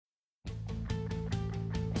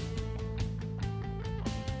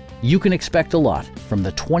You can expect a lot from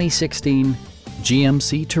the 2016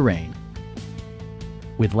 GMC Terrain.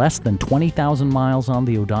 With less than 20,000 miles on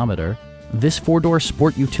the odometer, this four-door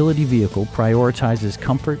sport utility vehicle prioritizes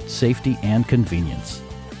comfort, safety, and convenience.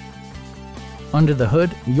 Under the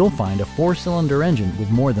hood, you'll find a four-cylinder engine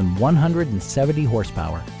with more than 170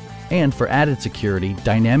 horsepower. And for added security,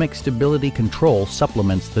 dynamic stability control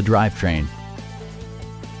supplements the drivetrain.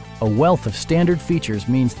 A wealth of standard features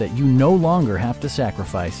means that you no longer have to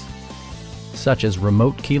sacrifice, such as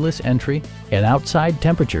remote keyless entry, an outside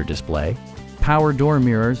temperature display, power door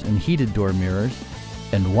mirrors and heated door mirrors,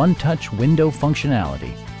 and one-touch window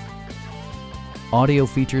functionality. Audio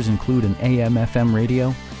features include an AM/FM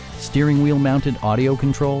radio, steering wheel mounted audio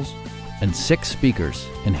controls, and 6 speakers,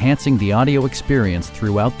 enhancing the audio experience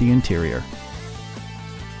throughout the interior.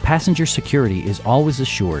 Passenger security is always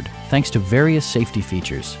assured thanks to various safety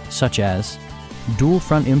features such as dual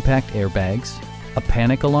front impact airbags, a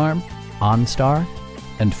panic alarm, OnStar,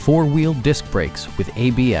 and 4-wheel disc brakes with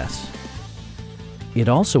ABS. It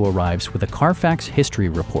also arrives with a Carfax history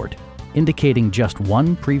report, indicating just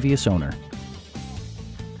one previous owner.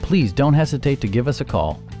 Please don't hesitate to give us a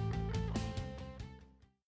call.